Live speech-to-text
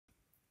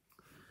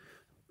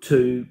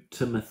2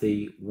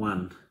 Timothy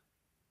 1.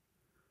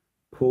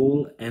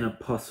 Paul, an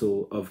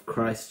apostle of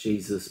Christ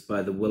Jesus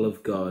by the will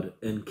of God,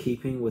 in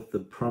keeping with the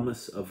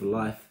promise of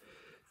life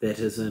that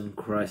is in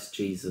Christ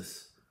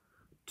Jesus.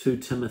 To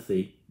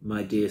Timothy,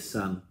 my dear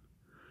son,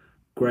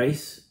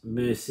 grace,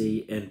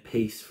 mercy, and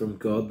peace from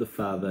God the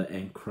Father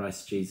and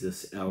Christ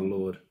Jesus our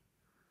Lord.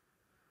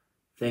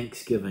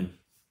 Thanksgiving.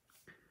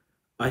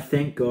 I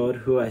thank God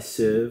who I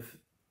serve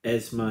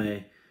as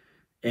my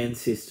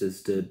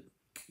ancestors did,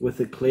 with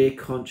a clear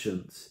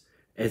conscience.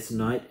 As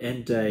night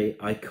and day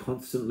I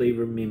constantly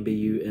remember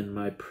you in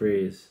my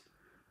prayers.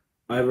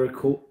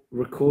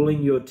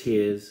 Recalling your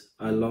tears,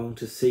 I long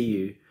to see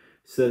you,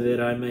 so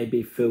that I may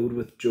be filled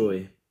with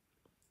joy.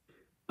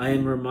 I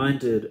am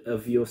reminded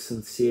of your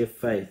sincere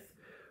faith,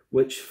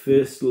 which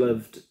first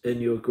lived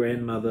in your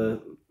grandmother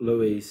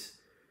Louise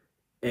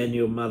and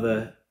your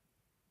mother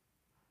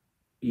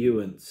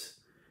Eunice,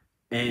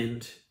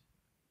 and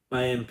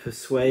I am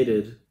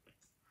persuaded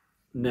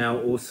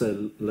now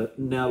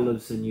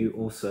lives in you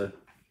also.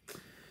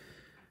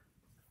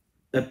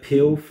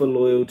 Appeal for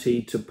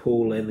loyalty to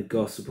Paul and the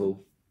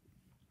gospel.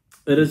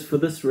 It is for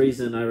this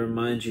reason I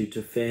remind you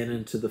to fan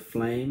into the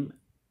flame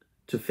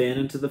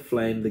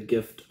the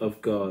gift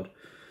of God,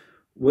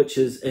 which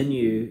is in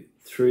you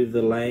through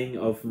the laying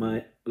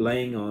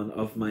on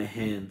of my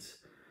hands.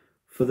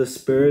 For the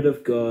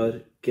Spirit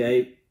God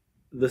gave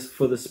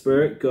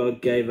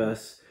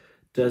us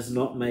does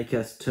not make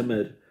us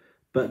timid,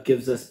 but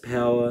gives us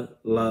power,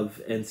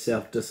 love, and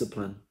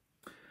self-discipline.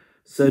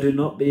 So do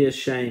not be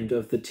ashamed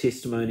of the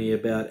testimony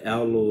about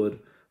our Lord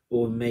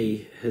or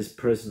me, his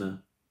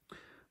prisoner.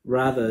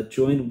 Rather,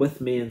 join with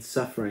me in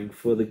suffering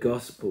for the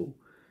gospel.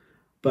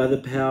 By the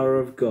power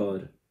of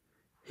God,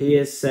 he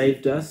has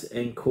saved us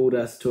and called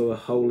us to a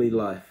holy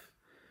life,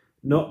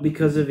 not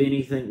because of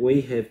anything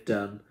we have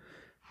done,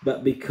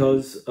 but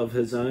because of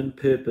his own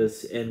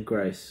purpose and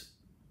grace.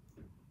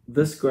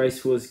 This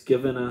grace was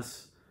given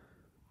us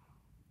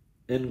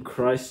in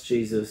Christ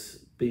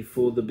Jesus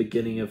before the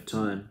beginning of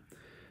time,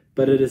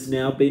 but it has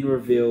now been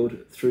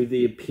revealed through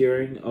the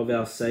appearing of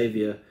our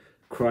Saviour,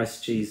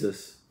 Christ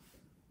Jesus,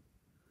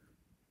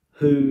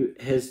 who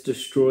has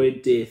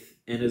destroyed death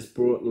and has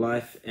brought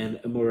life and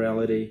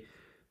immortality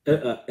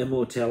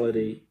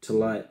to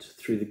light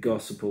through the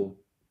gospel.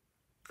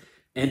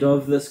 And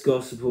of this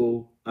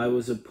gospel I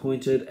was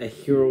appointed a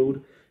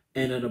herald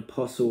and an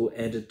apostle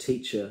and a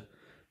teacher.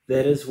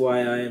 That is why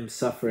I am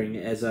suffering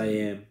as I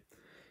am.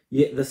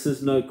 Yet this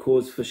is no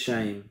cause for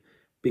shame,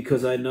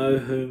 because I know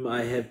whom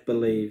I have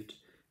believed,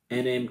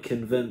 and am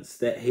convinced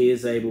that he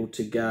is able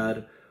to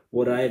guard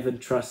what I have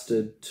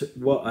entrusted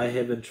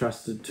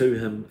to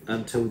him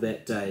until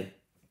that day.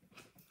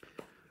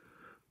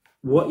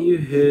 What you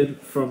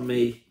heard from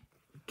me,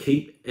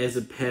 keep as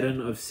a pattern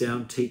of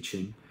sound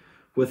teaching,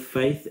 with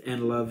faith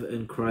and love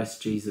in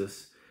Christ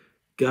Jesus.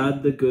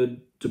 Guard the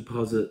good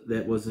deposit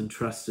that was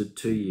entrusted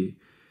to you.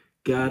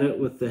 Guard it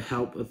with the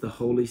help of the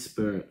Holy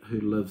Spirit who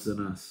lives in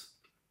us.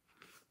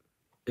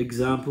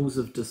 Examples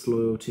of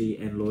disloyalty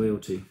and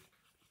loyalty.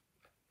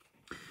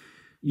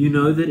 You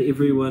know that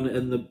everyone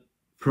in the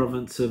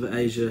province of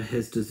Asia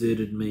has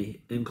deserted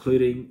me,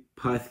 including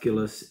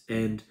Pythiculus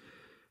and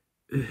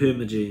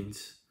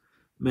Hermogenes.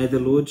 May the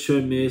Lord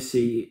show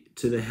mercy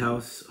to the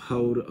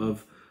household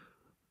of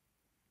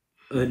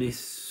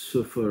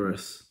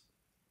Onesiphorus,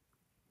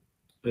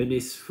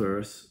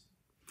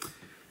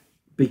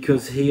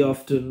 because he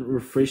often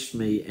refreshed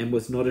me and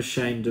was not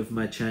ashamed of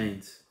my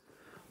chains.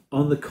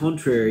 On the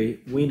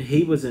contrary, when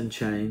he was in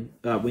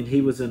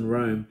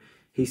Rome,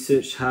 he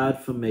searched hard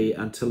for me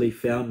until he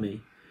found me.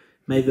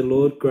 May the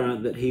Lord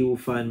grant that he will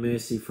find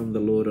mercy from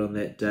the Lord on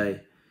that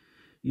day.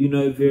 You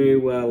know very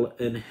well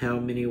in how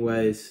many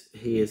ways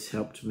he has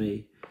helped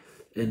me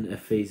in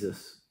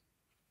Ephesus.